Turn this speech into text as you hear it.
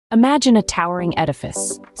Imagine a towering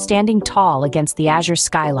edifice, standing tall against the azure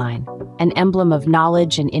skyline, an emblem of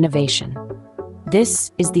knowledge and innovation.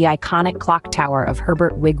 This is the iconic clock tower of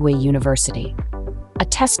Herbert Wigwe University. A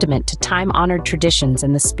testament to time-honored traditions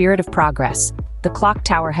and the spirit of progress, the clock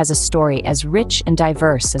tower has a story as rich and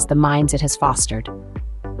diverse as the minds it has fostered.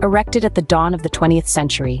 Erected at the dawn of the 20th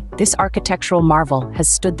century, this architectural marvel has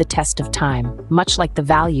stood the test of time, much like the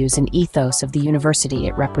values and ethos of the university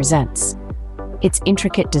it represents. Its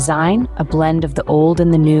intricate design, a blend of the old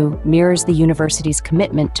and the new, mirrors the university's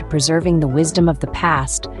commitment to preserving the wisdom of the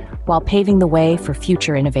past while paving the way for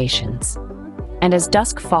future innovations. And as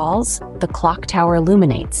dusk falls, the clock tower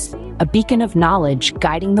illuminates, a beacon of knowledge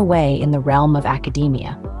guiding the way in the realm of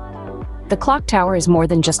academia. The clock tower is more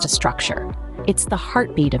than just a structure. It's the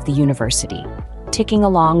heartbeat of the university, ticking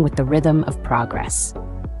along with the rhythm of progress.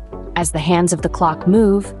 As the hands of the clock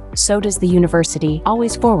move, so does the university,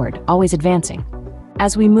 always forward, always advancing.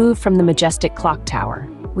 As we move from the majestic clock tower,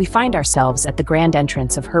 we find ourselves at the grand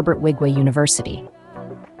entrance of Herbert Wigwe University.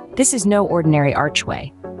 This is no ordinary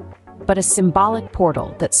archway, but a symbolic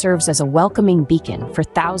portal that serves as a welcoming beacon for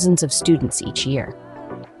thousands of students each year.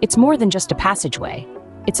 It's more than just a passageway.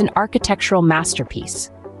 It's an architectural masterpiece,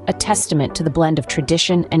 a testament to the blend of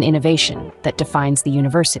tradition and innovation that defines the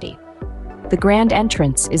university. The grand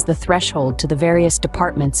entrance is the threshold to the various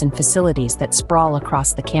departments and facilities that sprawl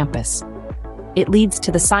across the campus. It leads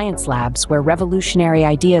to the science labs where revolutionary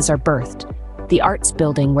ideas are birthed, the arts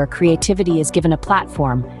building where creativity is given a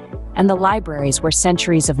platform, and the libraries where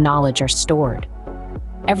centuries of knowledge are stored.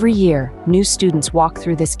 Every year, new students walk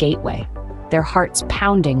through this gateway, their hearts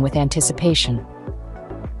pounding with anticipation.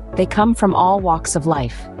 They come from all walks of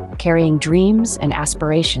life, carrying dreams and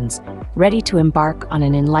aspirations, ready to embark on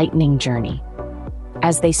an enlightening journey.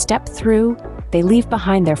 As they step through, they leave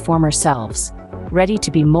behind their former selves, ready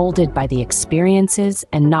to be molded by the experiences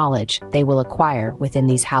and knowledge they will acquire within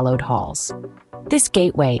these hallowed halls. This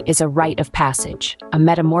gateway is a rite of passage, a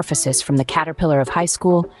metamorphosis from the caterpillar of high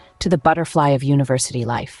school to the butterfly of university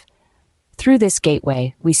life. Through this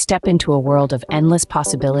gateway, we step into a world of endless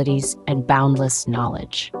possibilities and boundless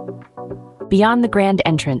knowledge. Beyond the grand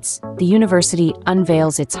entrance, the university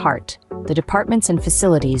unveils its heart, the departments and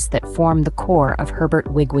facilities that form the core of Herbert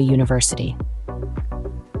Wigwe University.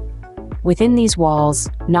 Within these walls,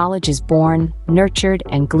 knowledge is born, nurtured,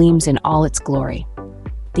 and gleams in all its glory.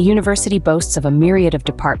 The university boasts of a myriad of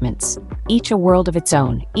departments, each a world of its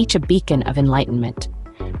own, each a beacon of enlightenment.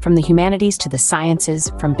 From the humanities to the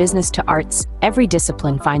sciences, from business to arts, every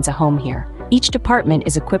discipline finds a home here. Each department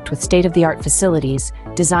is equipped with state-of-the-art facilities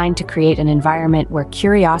designed to create an environment where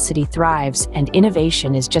curiosity thrives and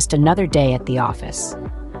innovation is just another day at the office.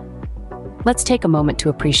 Let's take a moment to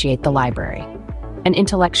appreciate the library, an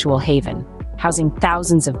intellectual haven, housing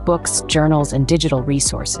thousands of books, journals, and digital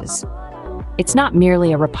resources. It's not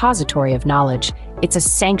merely a repository of knowledge, it's a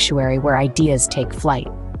sanctuary where ideas take flight.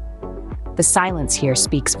 The silence here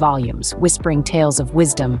speaks volumes, whispering tales of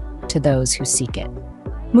wisdom to those who seek it.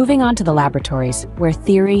 Moving on to the laboratories, where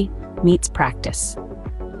theory meets practice.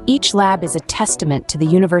 Each lab is a testament to the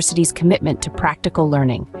university's commitment to practical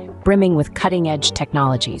learning, brimming with cutting-edge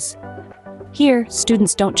technologies. Here,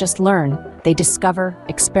 students don't just learn, they discover,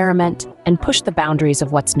 experiment, and push the boundaries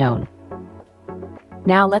of what's known.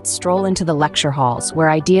 Now let's stroll into the lecture halls, where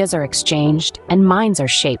ideas are exchanged and minds are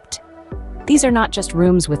shaped. These are not just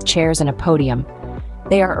rooms with chairs and a podium.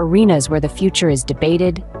 They are arenas where the future is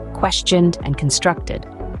debated, questioned, and constructed.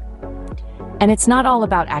 And it's not all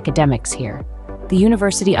about academics here. The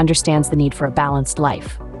university understands the need for a balanced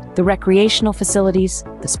life. The recreational facilities,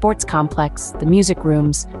 the sports complex, the music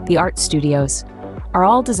rooms, the art studios are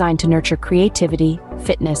all designed to nurture creativity,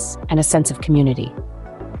 fitness, and a sense of community.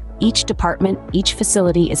 Each department, each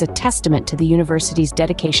facility is a testament to the university's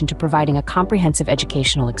dedication to providing a comprehensive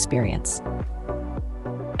educational experience.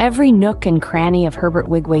 Every nook and cranny of Herbert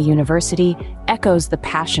Wigwe University echoes the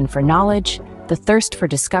passion for knowledge, the thirst for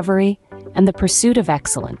discovery, and the pursuit of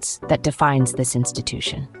excellence that defines this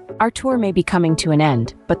institution. Our tour may be coming to an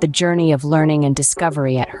end, but the journey of learning and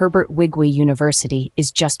discovery at Herbert Wigwe University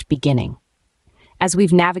is just beginning. As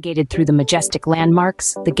we've navigated through the majestic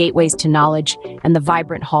landmarks, the gateways to knowledge, and the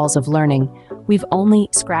vibrant halls of learning, we've only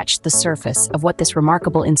scratched the surface of what this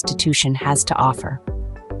remarkable institution has to offer.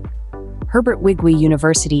 Herbert Wigwe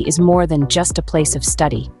University is more than just a place of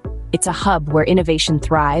study. It's a hub where innovation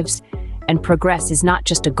thrives, and progress is not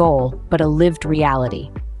just a goal, but a lived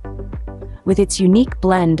reality. With its unique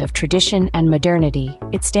blend of tradition and modernity,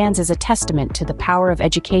 it stands as a testament to the power of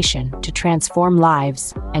education to transform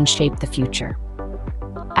lives and shape the future.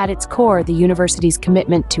 At its core, the university's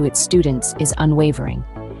commitment to its students is unwavering.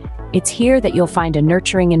 It's here that you'll find a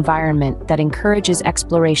nurturing environment that encourages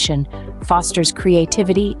exploration, fosters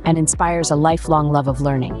creativity, and inspires a lifelong love of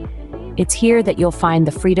learning. It's here that you'll find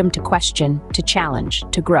the freedom to question, to challenge,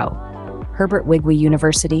 to grow. Herbert Wigwe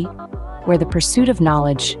University, where the pursuit of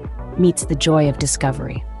knowledge meets the joy of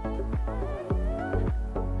discovery.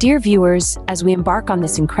 Dear viewers, as we embark on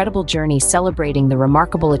this incredible journey celebrating the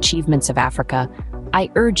remarkable achievements of Africa, I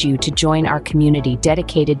urge you to join our community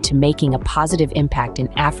dedicated to making a positive impact in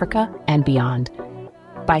Africa and beyond.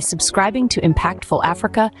 By subscribing to Impactful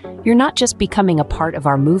Africa, you're not just becoming a part of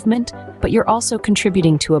our movement, but you're also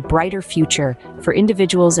contributing to a brighter future for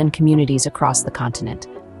individuals and communities across the continent.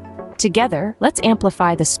 Together, let's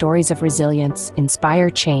amplify the stories of resilience, inspire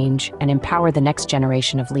change, and empower the next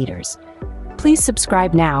generation of leaders. Please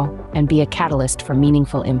subscribe now and be a catalyst for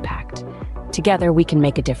meaningful impact. Together, we can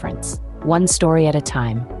make a difference, one story at a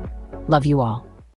time. Love you all.